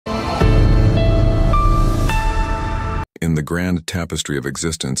the grand tapestry of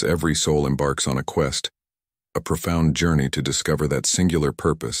existence, every soul embarks on a quest, a profound journey to discover that singular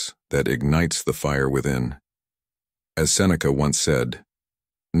purpose that ignites the fire within. As Seneca once said,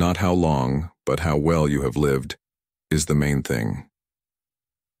 "Not how long, but how well you have lived is the main thing."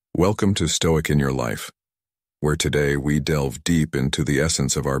 Welcome to Stoic In Your Life, where today we delve deep into the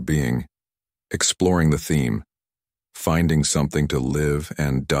essence of our being, exploring the theme, finding something to live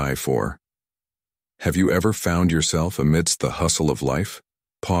and die for. Have you ever found yourself amidst the hustle of life,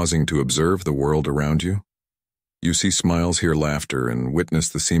 pausing to observe the world around you? You see smiles, hear laughter, and witness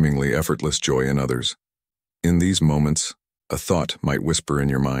the seemingly effortless joy in others. In these moments, a thought might whisper in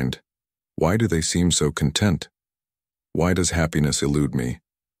your mind, "Why do they seem so content? Why does happiness elude me,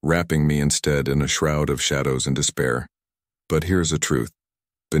 wrapping me instead in a shroud of shadows and despair?" But here's the truth.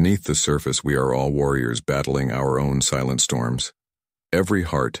 Beneath the surface, we are all warriors battling our own silent storms. Every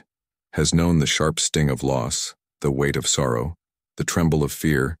heart has known the sharp sting of loss, the weight of sorrow, the tremble of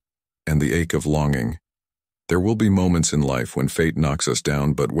fear, and the ache of longing. There will be moments in life when fate knocks us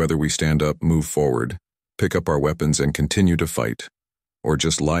down, but whether we stand up, move forward, pick up our weapons and continue to fight, or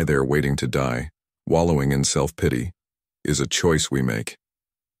just lie there waiting to die, wallowing in self-pity, is a choice we make.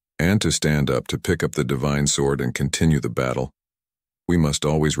 And to stand up, to pick up the divine sword and continue the battle, we must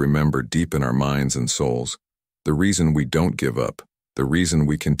always remember deep in our minds and souls, the reason we don't give up, the reason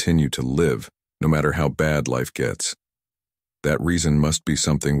we continue to live, no matter how bad life gets. That reason must be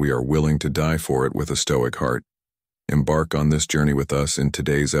something we are willing to die for it with a stoic heart. Embark on this journey with us in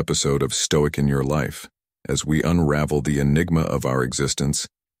today's episode of Stoic in Your Life, as we unravel the enigma of our existence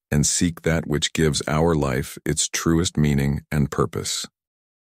and seek that which gives our life its truest meaning and purpose.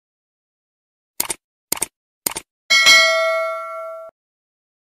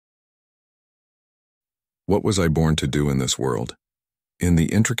 What was I born to do in this world? In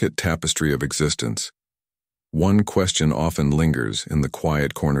the intricate tapestry of existence, one question often lingers in the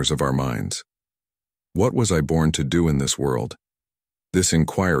quiet corners of our minds. What was I born to do in this world? This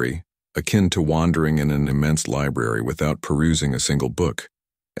inquiry, akin to wandering in an immense library without perusing a single book,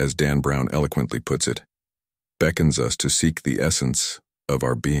 as Dan Brown eloquently puts it, beckons us to seek the essence of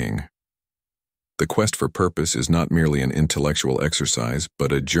our being. The quest for purpose is not merely an intellectual exercise,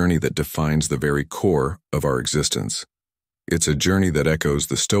 but a journey that defines the very core of our existence. It's a journey that echoes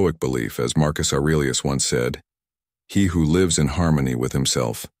the Stoic belief, as Marcus Aurelius once said, "He who lives in harmony with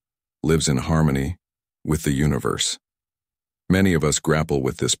himself lives in harmony with the universe." Many of us grapple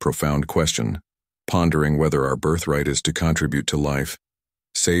with this profound question, pondering whether our birthright is to contribute to life,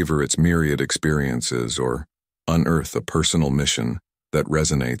 savor its myriad experiences, or unearth a personal mission that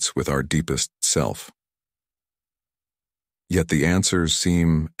resonates with our deepest self. Yet the answers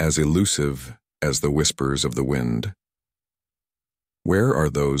seem as elusive as the whispers of the wind. Where are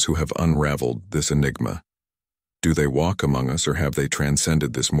those who have unraveled this enigma? Do they walk among us, or have they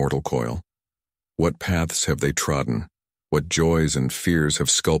transcended this mortal coil? What paths have they trodden? What joys and fears have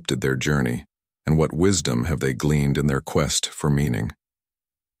sculpted their journey? And what wisdom have they gleaned in their quest for meaning?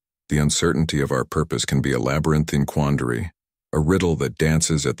 The uncertainty of our purpose can be a labyrinthine quandary, a riddle that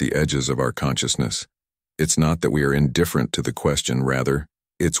dances at the edges of our consciousness. It's not that we are indifferent to the question, rather,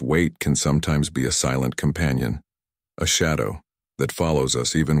 its weight can sometimes be a silent companion, a shadow that follows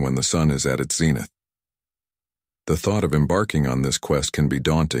us even when the sun is at its zenith. The thought of embarking on this quest can be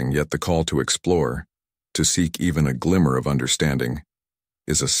daunting, yet the call to explore, to seek even a glimmer of understanding,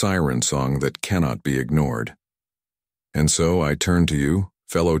 is a siren song that cannot be ignored. And so I turn to you,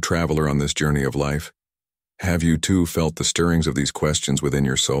 fellow traveler on this journey of life. Have you too felt the stirrings of these questions within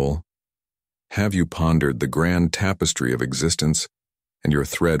your soul? Have you pondered the grand tapestry of existence and your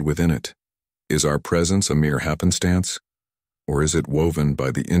thread within it? Is our presence a mere happenstance, or is it woven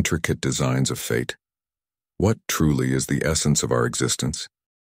by the intricate designs of fate? What truly is the essence of our existence?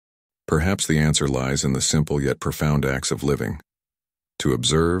 Perhaps the answer lies in the simple yet profound acts of living: to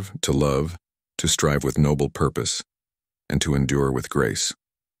observe, to love, to strive with noble purpose, and to endure with grace.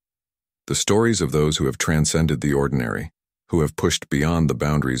 The stories of those who have transcended the ordinary, who have pushed beyond the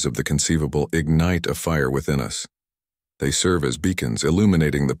boundaries of the conceivable, ignite a fire within us. They serve as beacons,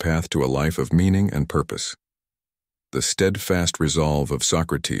 illuminating the path to a life of meaning and purpose. The steadfast resolve of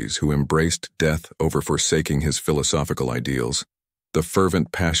Socrates, who embraced death over forsaking his philosophical ideals. The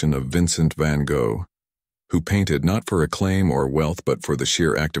fervent passion of Vincent van Gogh, who painted not for acclaim or wealth but for the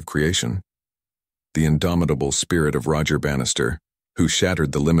sheer act of creation. The indomitable spirit of Roger Bannister, who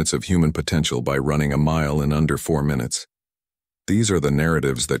shattered the limits of human potential by running a mile in under 4 minutes. These are the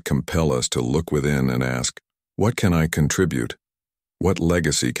narratives that compel us to look within and ask, what can I contribute? What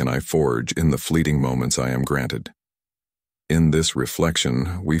legacy can I forge in the fleeting moments I am granted? In this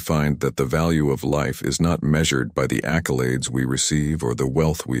reflection, we find that the value of life is not measured by the accolades we receive or the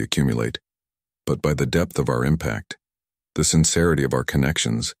wealth we accumulate, but by the depth of our impact, the sincerity of our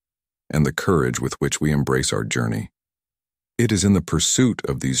connections, and the courage with which we embrace our journey. It is in the pursuit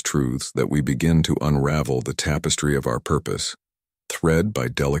of these truths that we begin to unravel the tapestry of our purpose, thread by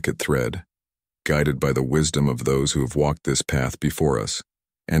delicate thread, guided by the wisdom of those who have walked this path before us,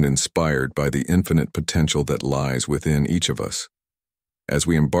 and inspired by the infinite potential that lies within each of us. As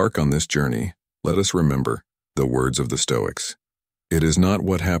we embark on this journey, let us remember the words of the Stoics. It is not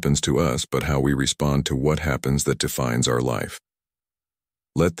what happens to us, but how we respond to what happens that defines our life.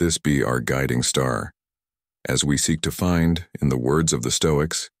 Let this be our guiding star, as we seek to find, in the words of the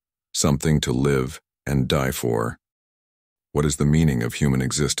Stoics, something to live and die for. What is the meaning of human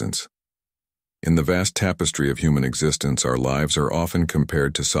existence? In the vast tapestry of human existence, our lives are often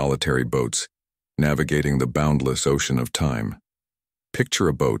compared to solitary boats, navigating the boundless ocean of time. Picture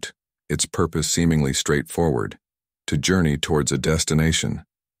a boat, its purpose seemingly straightforward, to journey towards a destination.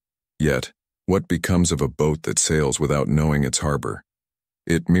 Yet, what becomes of a boat that sails without knowing its harbor?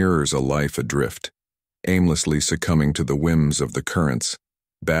 It mirrors a life adrift, aimlessly succumbing to the whims of the currents,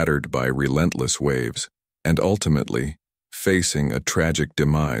 battered by relentless waves, and ultimately facing a tragic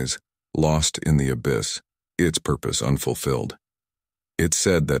demise, lost in the abyss, its purpose unfulfilled. It's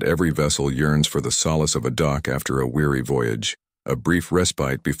said that every vessel yearns for the solace of a dock after a weary voyage, a brief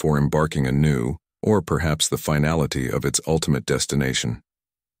respite before embarking anew, or perhaps the finality of its ultimate destination.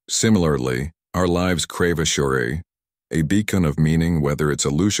 Similarly, our lives crave a shore, a beacon of meaning, whether it's a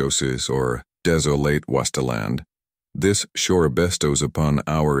luxosis or desolate wasteland. This shore bestows upon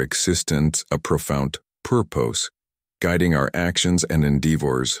our existence a profound purpose, guiding our actions and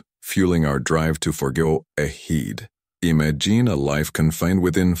endeavors, fueling our drive to forgo ahead. Imagine a life confined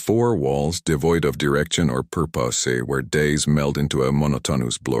within four walls, devoid of direction or purpose, where days meld into a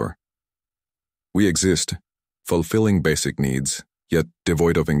monotonous blur. We exist, fulfilling basic needs, yet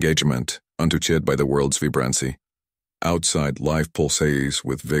devoid of engagement, untouched by the world's vibrancy. Outside, life pulsates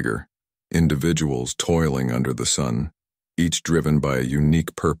with vigor, individuals toiling under the sun, each driven by a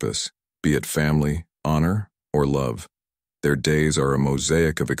unique purpose, be it family, honor, or love. Their days are a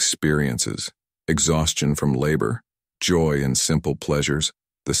mosaic of experiences, exhaustion from labor, joy in simple pleasures,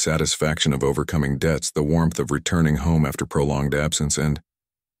 the satisfaction of overcoming debts, the warmth of returning home after prolonged absence, and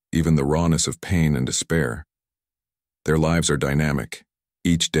even the rawness of pain and despair. Their lives are dynamic,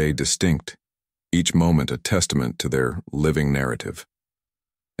 each day distinct, each moment a testament to their living narrative.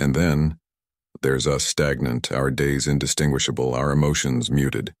 And then, there's us stagnant, our days indistinguishable, our emotions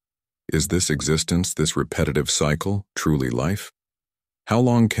muted. Is this existence, this repetitive cycle, truly life? How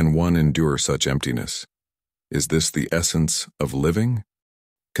long can one endure such emptiness? Is this the essence of living?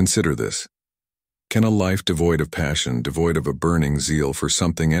 Consider this. Can a life devoid of passion, devoid of a burning zeal for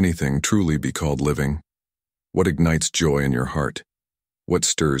something, anything, truly be called living? What ignites joy in your heart? What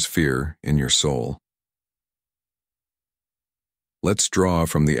stirs fear in your soul? Let's draw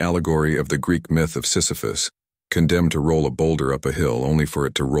from the allegory of the Greek myth of Sisyphus, condemned to roll a boulder up a hill only for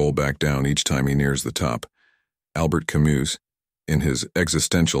it to roll back down each time he nears the top. Albert Camus, in his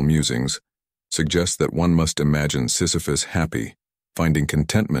existential musings, suggests that one must imagine Sisyphus happy, finding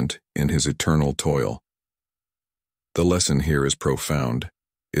contentment in his eternal toil. The lesson here is profound.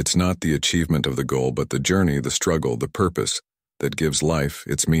 It's not the achievement of the goal, but the journey, the struggle, the purpose that gives life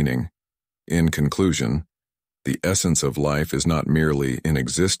its meaning. In conclusion, the essence of life is not merely in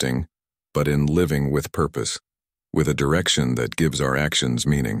existing, but in living with purpose, with a direction that gives our actions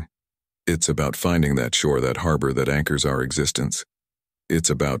meaning. It's about finding that shore, that harbor that anchors our existence. It's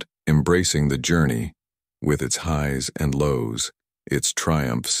about embracing the journey with its highs and lows, its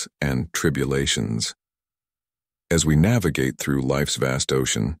triumphs and tribulations. As we navigate through life's vast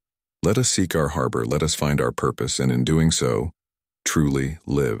ocean, let us seek our harbor, let us find our purpose, and in doing so, truly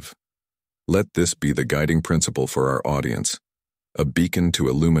live. Let this be the guiding principle for our audience, a beacon to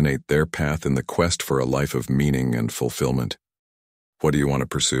illuminate their path in the quest for a life of meaning and fulfillment. What do you want to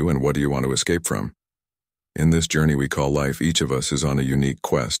pursue, and what do you want to escape from? In this journey we call life, each of us is on a unique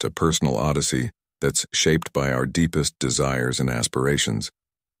quest, a personal odyssey that's shaped by our deepest desires and aspirations.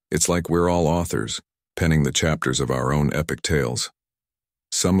 It's like we're all authors, penning the chapters of our own epic tales.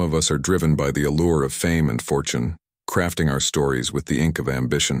 Some of us are driven by the allure of fame and fortune, crafting our stories with the ink of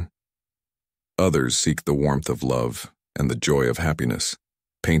ambition. Others seek the warmth of love and the joy of happiness,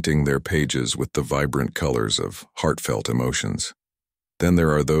 painting their pages with the vibrant colors of heartfelt emotions. Then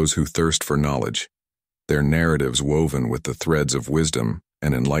there are those who thirst for knowledge, their narratives woven with the threads of wisdom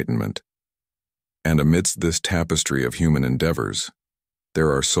and enlightenment. And amidst this tapestry of human endeavors,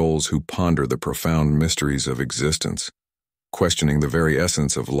 there are souls who ponder the profound mysteries of existence, questioning the very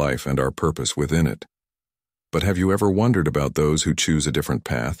essence of life and our purpose within it. But have you ever wondered about those who choose a different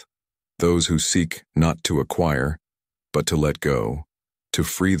path? Those who seek not to acquire, but to let go, to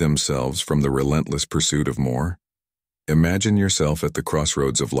free themselves from the relentless pursuit of more? Imagine yourself at the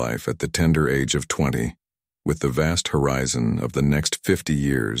crossroads of life at the tender age of 20, with the vast horizon of the next 50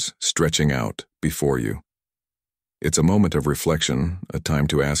 years stretching out before you. It's a moment of reflection, a time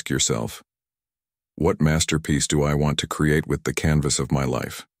to ask yourself, what masterpiece do I want to create with the canvas of my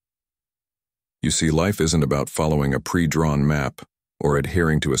life? You see, life isn't about following a pre-drawn map or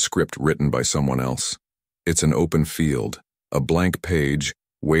adhering to a script written by someone else. It's an open field, a blank page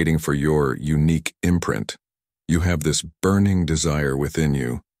waiting for your unique imprint. You have this burning desire within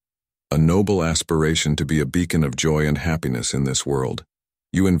you, a noble aspiration to be a beacon of joy and happiness in this world.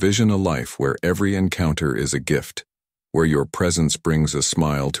 You envision a life where every encounter is a gift, where your presence brings a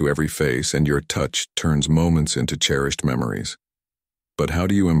smile to every face and your touch turns moments into cherished memories. But how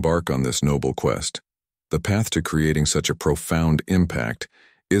do you embark on this noble quest? The path to creating such a profound impact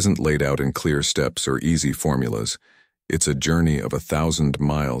isn't laid out in clear steps or easy formulas. It's a journey of 1,000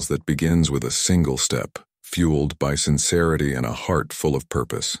 miles that begins with a single step, fueled by sincerity and a heart full of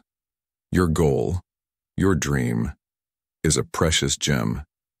purpose. Your goal, your dream, is a precious gem,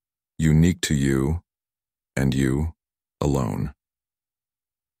 unique to you and you alone.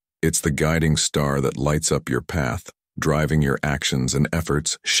 It's the guiding star that lights up your path, driving your actions and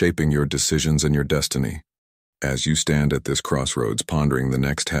efforts, shaping your decisions and your destiny. As you stand at this crossroads pondering the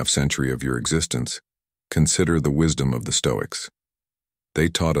next half-century of your existence, consider the wisdom of the Stoics. They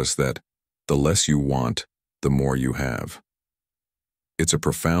taught us that the less you want, the more you have. It's a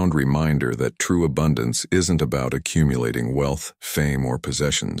profound reminder that true abundance isn't about accumulating wealth, fame, or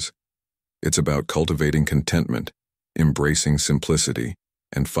possessions. It's about cultivating contentment, embracing simplicity,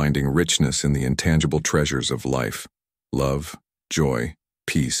 and finding richness in the intangible treasures of life, love, joy,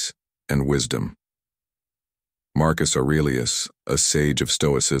 peace, and wisdom. Marcus Aurelius, a sage of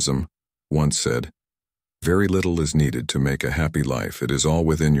Stoicism, once said, "Very little is needed to make a happy life. It is all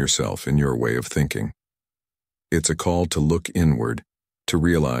within yourself, in your way of thinking." It's a call to look inward, to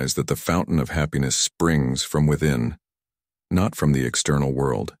realize that the fountain of happiness springs from within, not from the external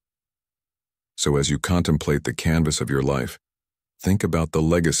world. So as you contemplate the canvas of your life, think about the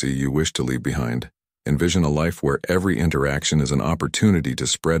legacy you wish to leave behind. Envision a life where every interaction is an opportunity to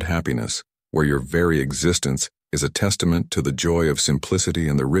spread happiness, where your very existence is a testament to the joy of simplicity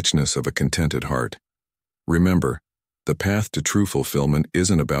and the richness of a contented heart. Remember, the path to true fulfillment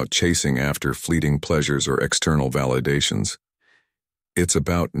isn't about chasing after fleeting pleasures or external validations. It's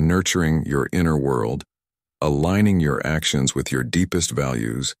about nurturing your inner world, aligning your actions with your deepest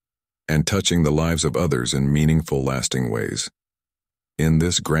values, and touching the lives of others in meaningful, lasting ways. In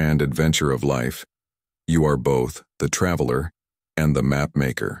this grand adventure of life, you are both the traveler and the map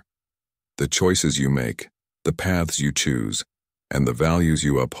maker. The choices you make, the paths you choose, and the values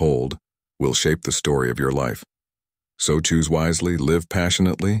you uphold will shape the story of your life. So choose wisely, live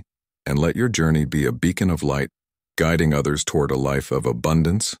passionately, and let your journey be a beacon of light, guiding others toward a life of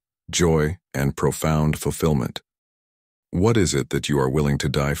abundance, joy, and profound fulfillment. What is it that you are willing to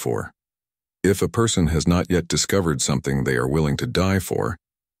die for? If a person has not yet discovered something they are willing to die for,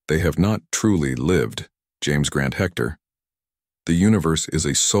 they have not truly lived. James Grant Hector. The universe is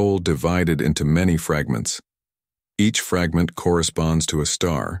a soul divided into many fragments. Each fragment corresponds to a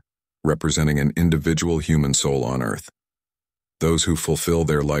star, representing an individual human soul on Earth. Those who fulfill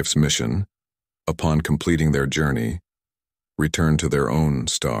their life's mission, upon completing their journey, return to their own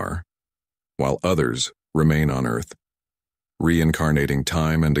star, while others remain on Earth, reincarnating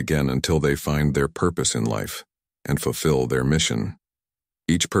time and again until they find their purpose in life and fulfill their mission.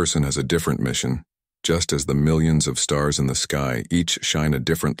 Each person has a different mission, just as the millions of stars in the sky each shine a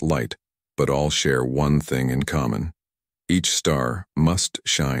different light, but all share one thing in common. Each star must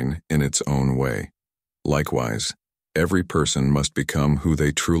shine in its own way. Likewise, every person must become who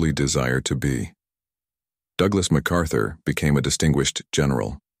they truly desire to be. Douglas MacArthur became a distinguished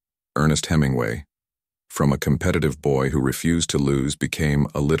general. Ernest Hemingway, from a competitive boy who refused to lose, became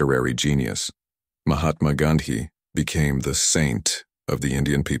a literary genius. Mahatma Gandhi became the saint of the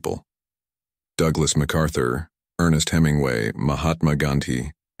Indian people. Douglas MacArthur, Ernest Hemingway, Mahatma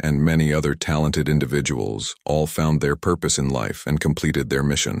Gandhi, and many other talented individuals all found their purpose in life and completed their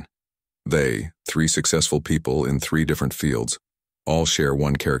mission. They, three successful people in three different fields, all share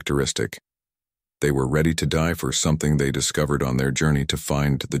one characteristic. They were ready to die for something they discovered on their journey to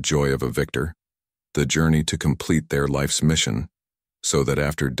find the joy of a victor, the journey to complete their life's mission, so that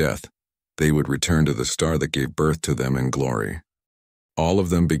after death, they would return to the star that gave birth to them in glory. All of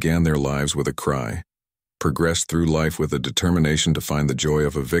them began their lives with a cry, progressed through life with a determination to find the joy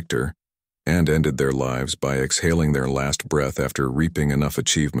of a victor, and ended their lives by exhaling their last breath after reaping enough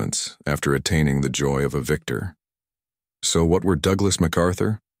achievements, after attaining the joy of a victor. So what were Douglas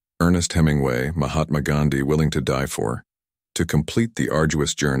MacArthur, Ernest Hemingway, Mahatma Gandhi willing to die for? To complete the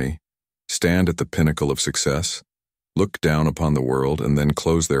arduous journey, stand at the pinnacle of success, look down upon the world, and then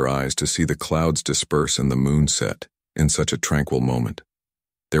close their eyes to see the clouds disperse and the moon set in such a tranquil moment.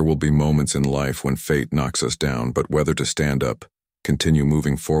 There will be moments in life when fate knocks us down, but whether to stand up, continue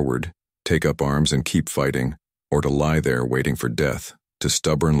moving forward, take up arms and keep fighting, or to lie there waiting for death, to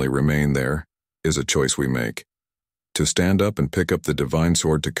stubbornly remain there, is a choice we make. To stand up and pick up the divine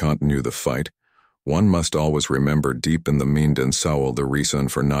sword to continue the fight, one must always remember deep in the mind and siyl the reason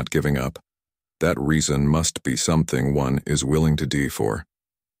for not giving up. That reason must be something one is willing to die for.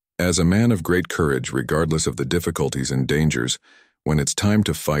 As a man of great courage, regardless of the difficulties and dangers, when it's time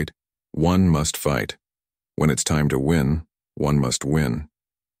to fight, one must fight. When it's time to win, one must win.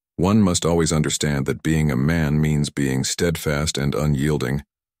 One must always understand that being a man means being steadfast and unyielding,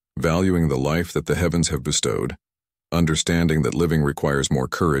 valuing the life that the heavens have bestowed, understanding that living requires more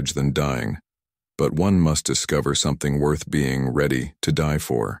courage than dying, but one must discover something worth being ready to die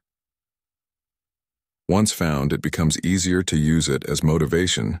for. Once found, it becomes easier to use it as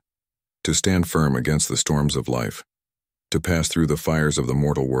motivation, to stand firm against the storms of life, to pass through the fires of the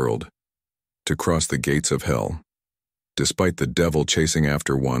mortal world, to cross the gates of hell, despite the devil chasing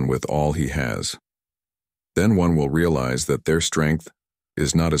after one with all he has. Then one will realize that their strength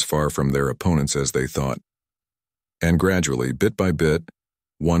is not as far from their opponents as they thought. And gradually, bit by bit,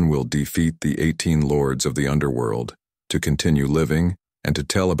 one will defeat the 18 lords of the underworld, to continue living and to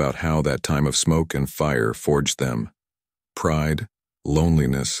tell about how that time of smoke and fire forged them. Pride,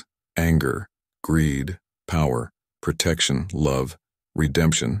 loneliness, anger, greed, power, protection, love,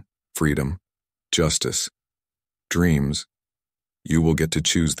 redemption, freedom, justice, dreams. You will get to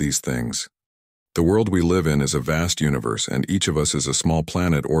choose these things. The world we live in is a vast universe, and each of us is a small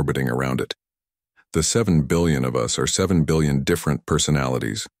planet orbiting around it. The 7 billion of us are 7 billion different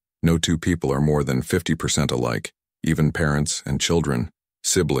personalities. No two people are more than 50% alike. Even parents and children,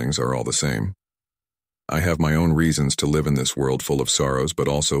 siblings are all the same. I have my own reasons to live in this world full of sorrows, but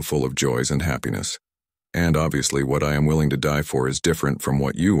also full of joys and happiness. And obviously what I am willing to die for is different from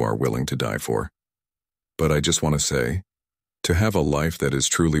what you are willing to die for. But I just want to say, to have a life that is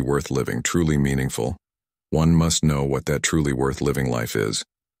truly worth living, truly meaningful, one must know what that truly worth living life is,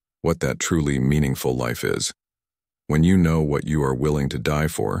 what that truly meaningful life is. When you know what you are willing to die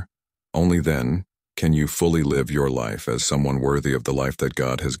for, only then can you fully live your life as someone worthy of the life that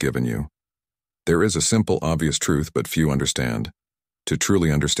God has given you. There is a simple, obvious truth, but few understand. To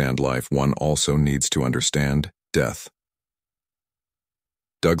truly understand life, one also needs to understand death.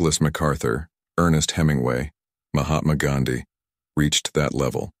 Douglas MacArthur, Ernest Hemingway, Mahatma Gandhi reached that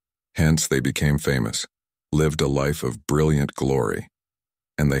level. Hence they became famous, lived a life of brilliant glory,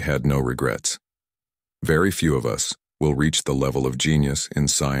 and they had no regrets. Very few of us will reach the level of genius in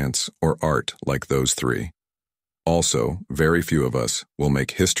science or art like those three. Also, very few of us will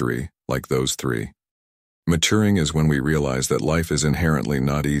make history like those three. Maturing is when we realize that life is inherently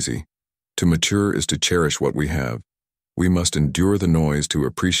not easy. To mature is to cherish what we have. We must endure the noise to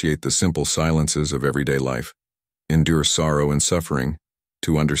appreciate the simple silences of everyday life, endure sorrow and suffering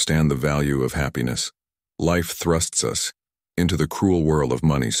to understand the value of happiness. Life thrusts us into the cruel whirl of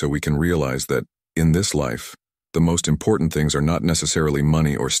money so we can realize that, in this life, the most important things are not necessarily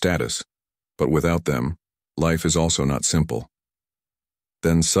money or status, but without them, life is also not simple.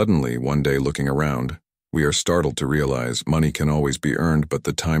 Then suddenly, one day looking around, we are startled to realize money can always be earned, but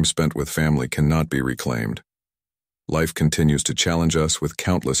the time spent with family cannot be reclaimed. Life continues to challenge us with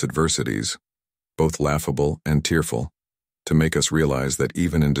countless adversities, both laughable and tearful, to make us realize that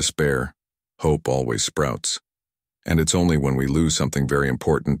even in despair, hope always sprouts. And it's only when we lose something very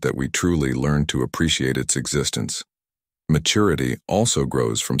important that we truly learn to appreciate its existence. Maturity also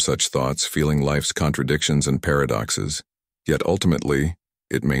grows from such thoughts, feeling life's contradictions and paradoxes, yet ultimately,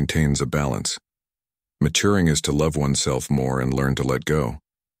 it maintains a balance. Maturing is to love oneself more and learn to let go.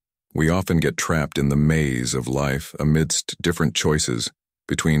 We often get trapped in the maze of life amidst different choices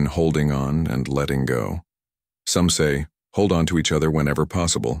between holding on and letting go. Some say, hold on to each other whenever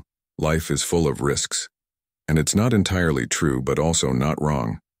possible. Life is full of risks. And it's not entirely true, but also not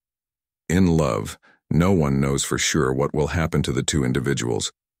wrong. In love, no one knows for sure what will happen to the two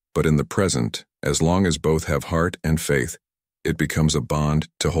individuals, but in the present, as long as both have heart and faith, it becomes a bond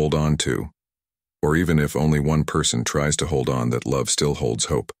to hold on to. Or even if only one person tries to hold on, that love still holds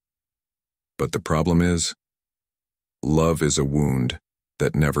hope. But the problem is, love is a wound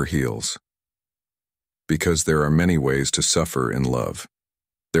that never heals. Because there are many ways to suffer in love.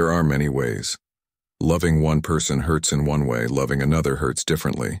 There are many ways. Loving one person hurts in one way, loving another hurts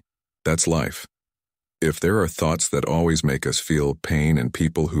differently. That's life. If there are thoughts that always make us feel pain and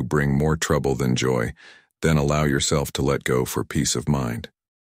people who bring more trouble than joy, then allow yourself to let go for peace of mind.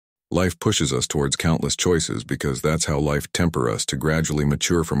 Life pushes us towards countless choices because that's how life tempers us to gradually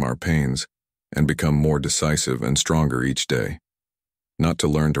mature from our pains and become more decisive and stronger each day. Not to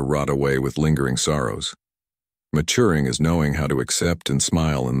learn to rot away with lingering sorrows. Maturing is knowing how to accept and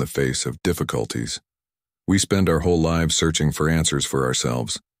smile in the face of difficulties. We spend our whole lives searching for answers for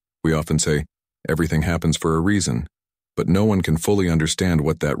ourselves. We often say, everything happens for a reason, but no one can fully understand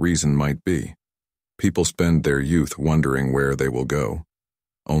what that reason might be. People spend their youth wondering where they will go,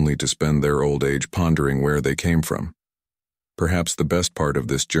 only to spend their old age pondering where they came from. Perhaps the best part of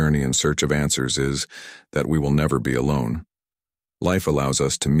this journey in search of answers is that we will never be alone. Life allows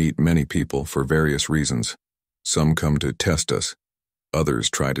us to meet many people for various reasons. Some come to test us,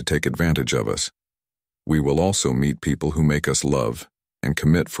 others try to take advantage of us. We will also meet people who make us love and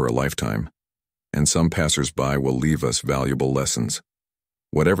commit for a lifetime, and some passers-by will leave us valuable lessons.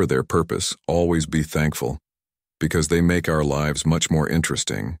 Whatever their purpose, always be thankful, because they make our lives much more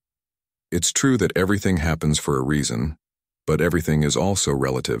interesting. It's true that everything happens for a reason, but everything is also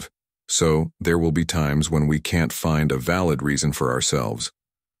relative, so there will be times when we can't find a valid reason for ourselves.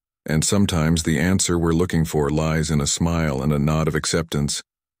 And sometimes the answer we're looking for lies in a smile and a nod of acceptance,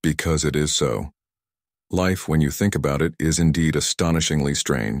 because it is so. Life, when you think about it, is indeed astonishingly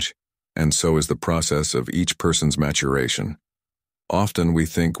strange, and so is the process of each person's maturation. Often we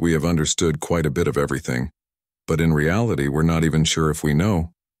think we have understood quite a bit of everything, but in reality we're not even sure if we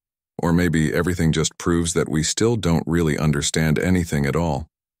know. Or maybe everything just proves that we still don't really understand anything at all.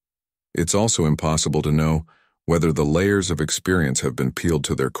 It's also impossible to know whether the layers of experience have been peeled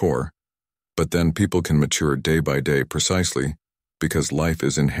to their core, but then people can mature day by day precisely because life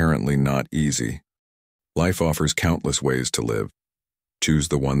is inherently not easy. Life offers countless ways to live. Choose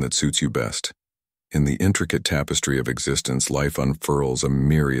the one that suits you best. In the intricate tapestry of existence, life unfurls a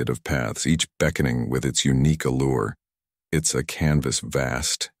myriad of paths, each beckoning with its unique allure. It's a canvas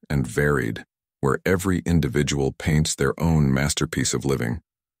vast and varied, where every individual paints their own masterpiece of living.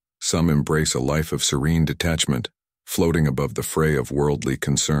 Some embrace a life of serene detachment, floating above the fray of worldly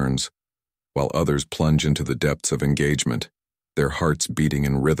concerns, while others plunge into the depths of engagement, their hearts beating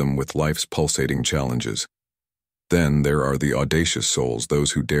in rhythm with life's pulsating challenges. Then there are the audacious souls,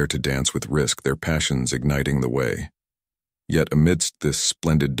 those who dare to dance with risk, their passions igniting the way. Yet amidst this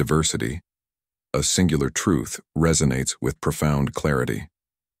splendid diversity, a singular truth resonates with profound clarity.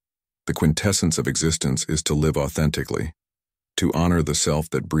 The quintessence of existence is to live authentically, to honor the self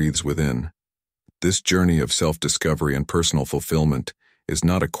that breathes within. This journey of self-discovery and personal fulfillment is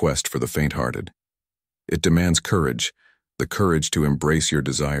not a quest for the faint-hearted. It demands courage, the courage to embrace your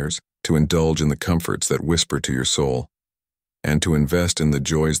desires, to indulge in the comforts that whisper to your soul, and to invest in the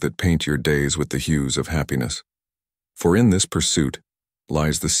joys that paint your days with the hues of happiness. For in this pursuit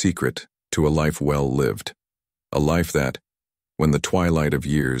lies the secret to a life well lived, a life that, when the twilight of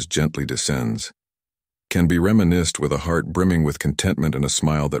years gently descends, can be reminisced with a heart brimming with contentment and a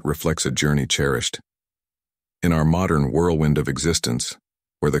smile that reflects a journey cherished. In our modern whirlwind of existence,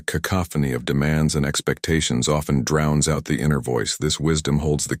 where the cacophony of demands and expectations often drowns out the inner voice, this wisdom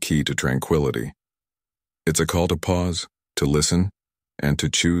holds the key to tranquility. It's a call to pause, to listen, and to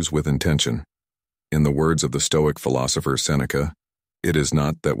choose with intention. In the words of the Stoic philosopher Seneca, it is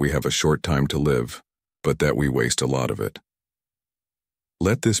not that we have a short time to live, but that we waste a lot of it.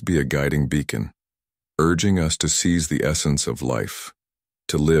 Let this be a guiding beacon, urging us to seize the essence of life,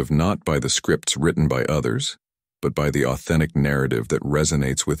 to live not by the scripts written by others, but by the authentic narrative that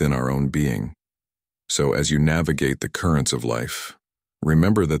resonates within our own being. So as you navigate the currents of life,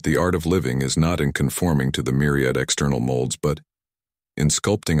 remember that the art of living is not in conforming to the myriad external molds, but in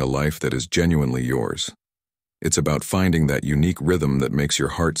sculpting a life that is genuinely yours. It's about finding that unique rhythm that makes your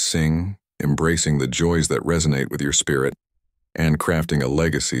heart sing, embracing the joys that resonate with your spirit, and crafting a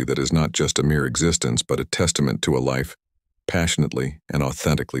legacy that is not just a mere existence but a testament to a life passionately and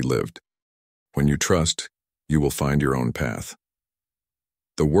authentically lived. When you trust, you will find your own path.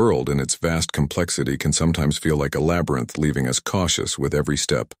 The world in its vast complexity can sometimes feel like a labyrinth, leaving us cautious with every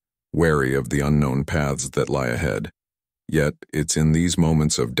step, wary of the unknown paths that lie ahead. Yet it's in these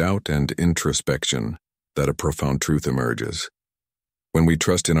moments of doubt and introspection that a profound truth emerges. When we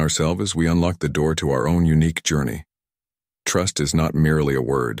trust in ourselves, we unlock the door to our own unique journey. Trust is not merely a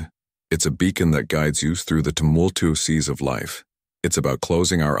word. It's a beacon that guides you through the tumultuous seas of life. It's about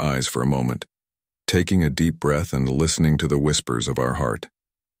closing our eyes for a moment, taking a deep breath and listening to the whispers of our heart.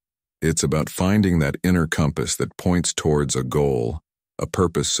 It's about finding that inner compass that points towards a goal, a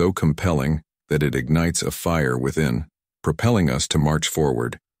purpose so compelling that it ignites a fire within, propelling us to march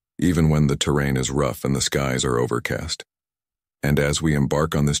forward, even when the terrain is rough and the skies are overcast. And as we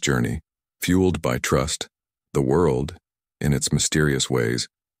embark on this journey, fueled by trust, the world, in its mysterious ways,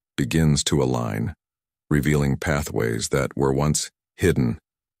 begins to align, revealing pathways that were once hidden,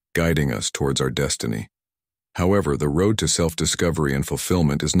 guiding us towards our destiny. However, the road to self-discovery and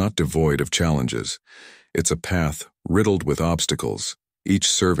fulfillment is not devoid of challenges. It's a path riddled with obstacles, each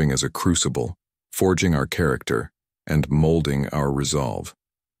serving as a crucible, forging our character and molding our resolve.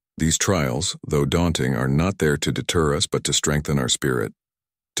 These trials, though daunting, are not there to deter us but to strengthen our spirit,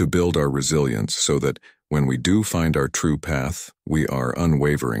 to build our resilience so that when we do find our true path, we are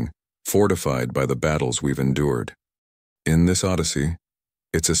unwavering, fortified by the battles we've endured. In this odyssey,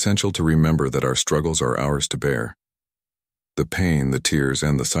 it's essential to remember that our struggles are ours to bear. The pain, the tears,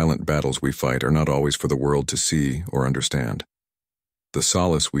 and the silent battles we fight are not always for the world to see or understand. The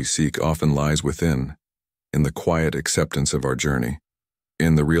solace we seek often lies within, in the quiet acceptance of our journey,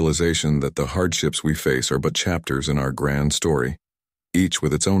 in the realization that the hardships we face are but chapters in our grand story, each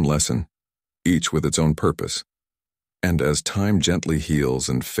with its own lesson, each with its own purpose. And as time gently heals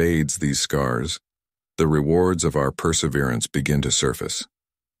and fades these scars, the rewards of our perseverance begin to surface,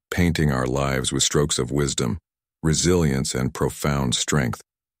 painting our lives with strokes of wisdom, resilience, and profound strength.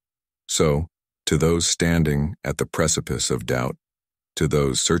 So, to those standing at the precipice of doubt, to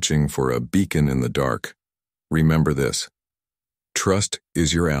those searching for a beacon in the dark, remember this: trust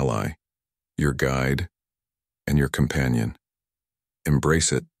is your ally, your guide, and your companion.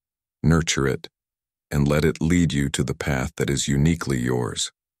 Embrace it, nurture it, and let it lead you to the path that is uniquely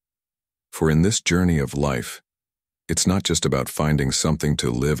yours. For in this journey of life, it's not just about finding something to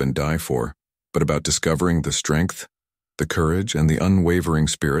live and die for, but about discovering the strength, the courage, and the unwavering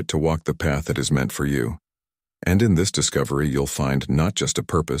spirit to walk the path that is meant for you. And in this discovery, you'll find not just a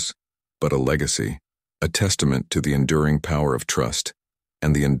purpose, but a legacy, a testament to the enduring power of trust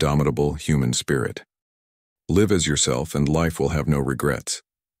and the indomitable human spirit. Live as yourself and life will have no regrets.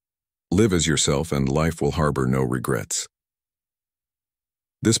 Live as yourself and life will harbor no regrets.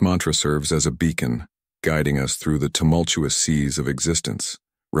 This mantra serves as a beacon, guiding us through the tumultuous seas of existence,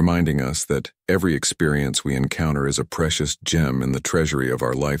 reminding us that every experience we encounter is a precious gem in the treasury of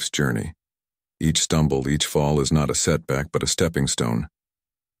our life's journey. Each stumble, each fall is not a setback but a stepping stone,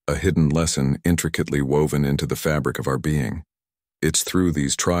 a hidden lesson intricately woven into the fabric of our being. It's through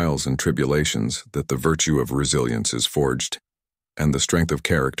these trials and tribulations that the virtue of resilience is forged, and the strength of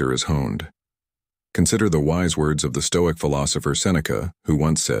character is honed. Consider the wise words of the Stoic philosopher Seneca, who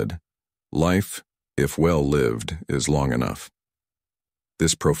once said, "Life, if well lived, is long enough."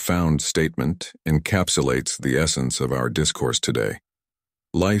 This profound statement encapsulates the essence of our discourse today.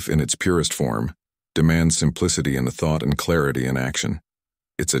 Life in its purest form demands simplicity in thought and clarity in action.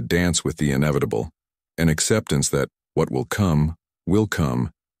 It's a dance with the inevitable, an acceptance that what will come,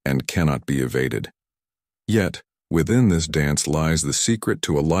 and cannot be evaded. Yet, within this dance lies the secret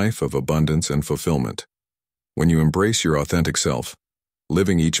to a life of abundance and fulfillment. When you embrace your authentic self,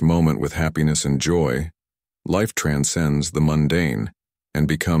 living each moment with happiness and joy, life transcends the mundane and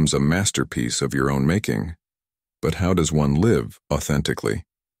becomes a masterpiece of your own making. But how does one live authentically?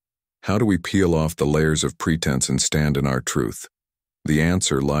 How do we peel off the layers of pretense and stand in our truth? The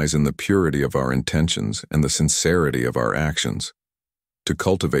answer lies in the purity of our intentions and the sincerity of our actions. To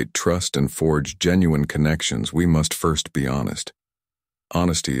cultivate trust and forge genuine connections, we must first be honest.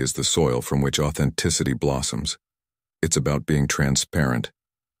 Honesty is the soil from which authenticity blossoms. It's about being transparent,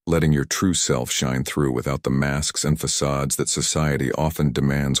 letting your true self shine through without the masks and facades that society often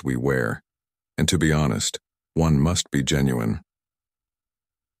demands we wear. And to be honest, one must be genuine.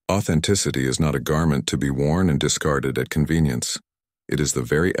 Authenticity is not a garment to be worn and discarded at convenience. It is the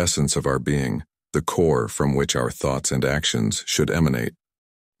very essence of our being, the core from which our thoughts and actions should emanate.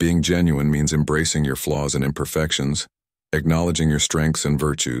 Being genuine means embracing your flaws and imperfections, acknowledging your strengths and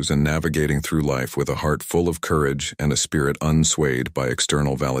virtues, and navigating through life with a heart full of courage and a spirit unswayed by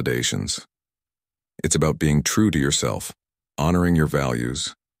external validations. It's about being true to yourself, honoring your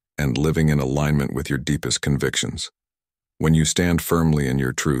values, and living in alignment with your deepest convictions. When you stand firmly in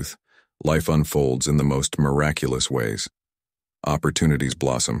your truth, life unfolds in the most miraculous ways. Opportunities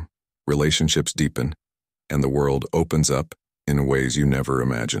blossom, relationships deepen, and the world opens up in ways you never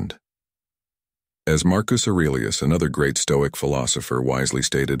imagined. As Marcus Aurelius, another great Stoic philosopher, wisely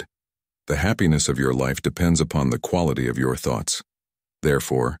stated, "The happiness of your life depends upon the quality of your thoughts.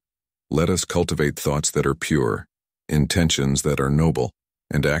 Therefore, let us cultivate thoughts that are pure, intentions that are noble,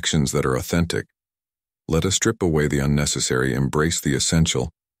 and actions that are authentic. Let us strip away the unnecessary, embrace the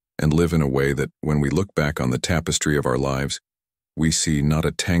essential, and live in a way that, when we look back on the tapestry of our lives, we see not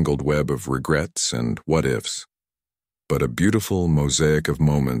a tangled web of regrets and what-ifs, but a beautiful mosaic of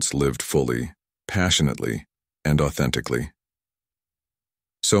moments lived fully, passionately, and authentically.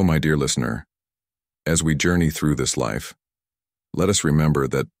 So, my dear listener, as we journey through this life, let us remember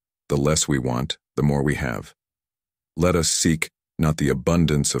that the less we want, the more we have. Let us seek not the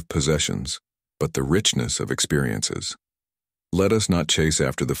abundance of possessions, but the richness of experiences. Let us not chase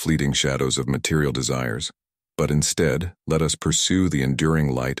after the fleeting shadows of material desires, but instead let us pursue the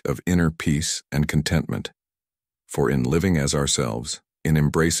enduring light of inner peace and contentment. For in living as ourselves, in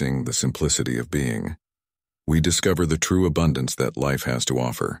embracing the simplicity of being, we discover the true abundance that life has to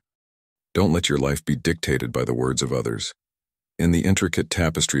offer. Don't let your life be dictated by the words of others. In the intricate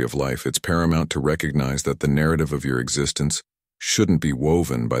tapestry of life, it's paramount to recognize that the narrative of your existence shouldn't be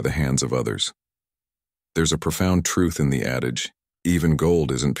woven by the hands of others. There's a profound truth in the adage, even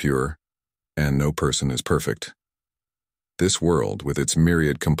gold isn't pure, and no person is perfect. This world, with its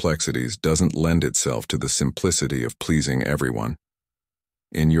myriad complexities, doesn't lend itself to the simplicity of pleasing everyone.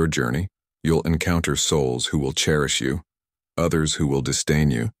 In your journey, you'll encounter souls who will cherish you, others who will disdain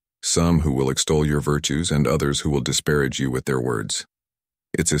you, some who will extol your virtues, and others who will disparage you with their words.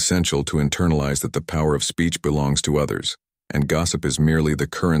 It's essential to internalize that the power of speech belongs to others, and gossip is merely the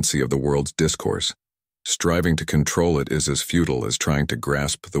currency of the world's discourse. Striving to control it is as futile as trying to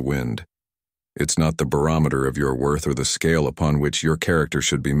grasp the wind. It's not the barometer of your worth or the scale upon which your character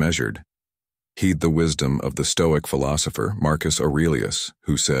should be measured. Heed the wisdom of the Stoic philosopher Marcus Aurelius,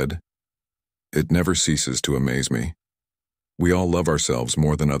 who said, "It never ceases to amaze me. We all love ourselves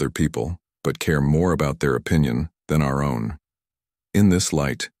more than other people, but care more about their opinion than our own." In this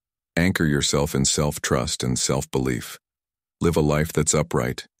light, anchor yourself in self-trust and self-belief. Live a life that's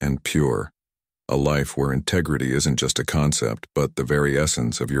upright and pure. A life where integrity isn't just a concept, but the very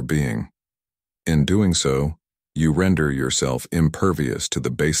essence of your being. In doing so, you render yourself impervious to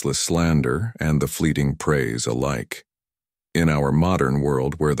the baseless slander and the fleeting praise alike. In our modern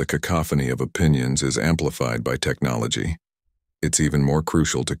world, where the cacophony of opinions is amplified by technology, it's even more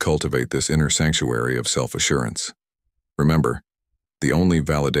crucial to cultivate this inner sanctuary of self-assurance. Remember, the only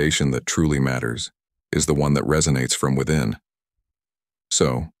validation that truly matters is the one that resonates from within.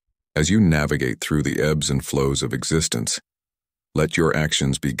 So, as you navigate through the ebbs and flows of existence, let your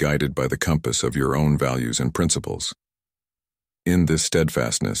actions be guided by the compass of your own values and principles. In this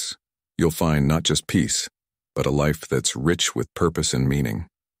steadfastness, you'll find not just peace, but a life that's rich with purpose and meaning,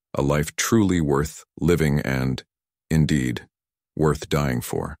 a life truly worth living and, indeed, worth dying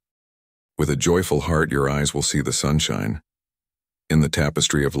for. With a joyful heart, your eyes will see the sunshine. In the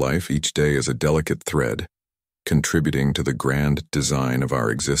tapestry of life, each day is a delicate thread, contributing to the grand design of our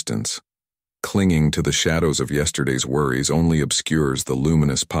existence. Clinging to the shadows of yesterday's worries only obscures the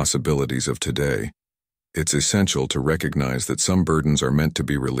luminous possibilities of today. It's essential to recognize that some burdens are meant to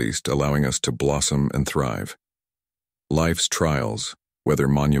be released, allowing us to blossom and thrive. Life's trials, whether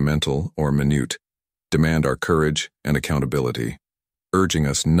monumental or minute, demand our courage and accountability, urging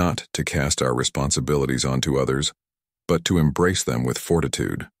us not to cast our responsibilities onto others, but to embrace them with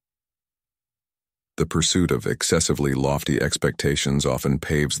fortitude. The pursuit of excessively lofty expectations often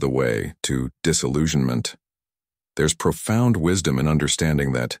paves the way to disillusionment. There's profound wisdom in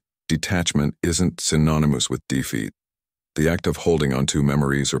understanding that detachment isn't synonymous with defeat. The act of holding onto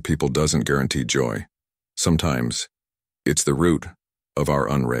memories or people doesn't guarantee joy. Sometimes, it's the root of our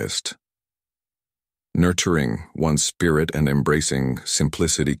unrest. Nurturing one's spirit and embracing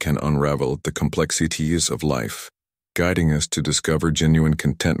simplicity can unravel the complexities of life, guiding us to discover genuine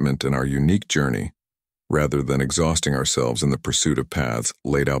contentment in our unique journey, rather than exhausting ourselves in the pursuit of paths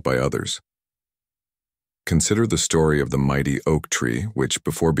laid out by others. Consider the story of the mighty oak tree, which,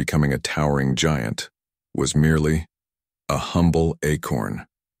 before becoming a towering giant, was merely a humble acorn.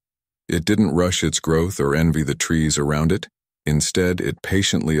 It didn't rush its growth or envy the trees around it. Instead, it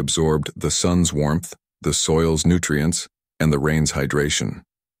patiently absorbed the sun's warmth, the soil's nutrients, and the rain's hydration.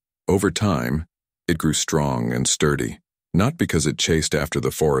 Over time, it grew strong and sturdy, not because it chased after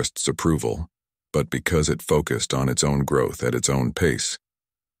the forest's approval, but because it focused on its own growth at its own pace.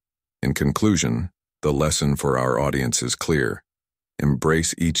 In conclusion, the lesson for our audience is clear.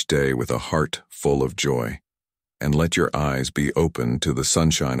 Embrace each day with a heart full of joy, and let your eyes be open to the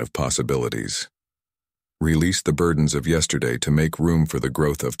sunshine of possibilities. Release the burdens of yesterday to make room for the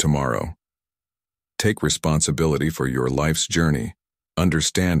growth of tomorrow. Take responsibility for your life's journey,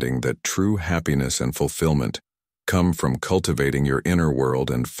 understanding that true happiness and fulfillment come from cultivating your inner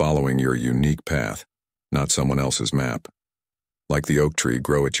world and following your unique path, not someone else's map. Like the oak tree,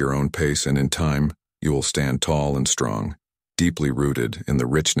 grow at your own pace, and in time, you will stand tall and strong, deeply rooted in the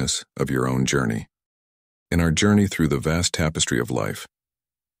richness of your own journey. In our journey through the vast tapestry of life,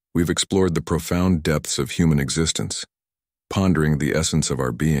 we've explored the profound depths of human existence, pondering the essence of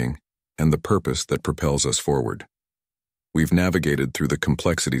our being and the purpose that propels us forward. We've navigated through the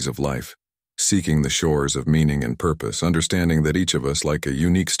complexities of life, seeking the shores of meaning and purpose, understanding that each of us, like a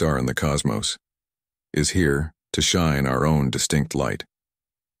unique star in the cosmos, is here to shine our own distinct light.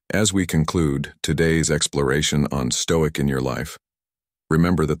 As we conclude today's exploration on Stoic in Your Life,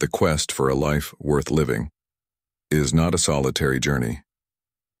 remember that the quest for a life worth living is not a solitary journey.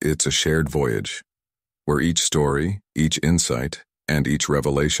 It's a shared voyage, where each story, each insight, and each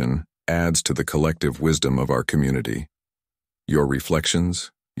revelation adds to the collective wisdom of our community. Your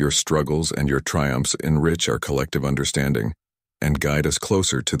reflections, your struggles, and your triumphs enrich our collective understanding and guide us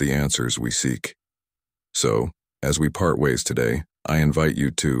closer to the answers we seek. So, as we part ways today, I invite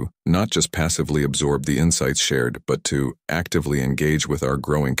you to not just passively absorb the insights shared, but to actively engage with our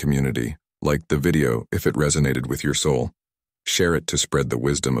growing community. Like the video if it resonated with your soul. Share it to spread the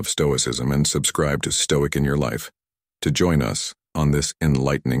wisdom of Stoicism, and subscribe to Stoic in Your Life to join us on this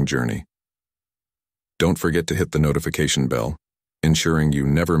enlightening journey. Don't forget to hit the notification bell, ensuring you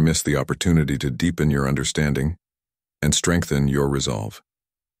never miss the opportunity to deepen your understanding and strengthen your resolve.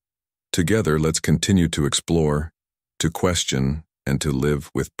 Together, let's continue to explore, to question, and to live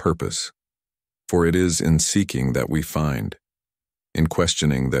with purpose. For it is in seeking that we find, in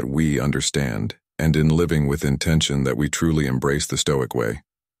questioning that we understand, and in living with intention that we truly embrace the Stoic way.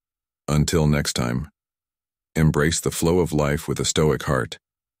 Until next time, embrace the flow of life with a Stoic heart,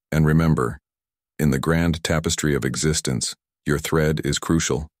 and remember, in the grand tapestry of existence, your thread is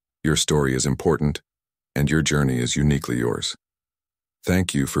crucial, your story is important, and your journey is uniquely yours.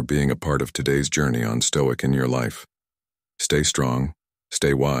 Thank you for being a part of today's journey on Stoic in Your Life. Stay strong,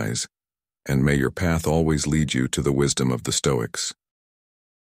 stay wise, and may your path always lead you to the wisdom of the Stoics.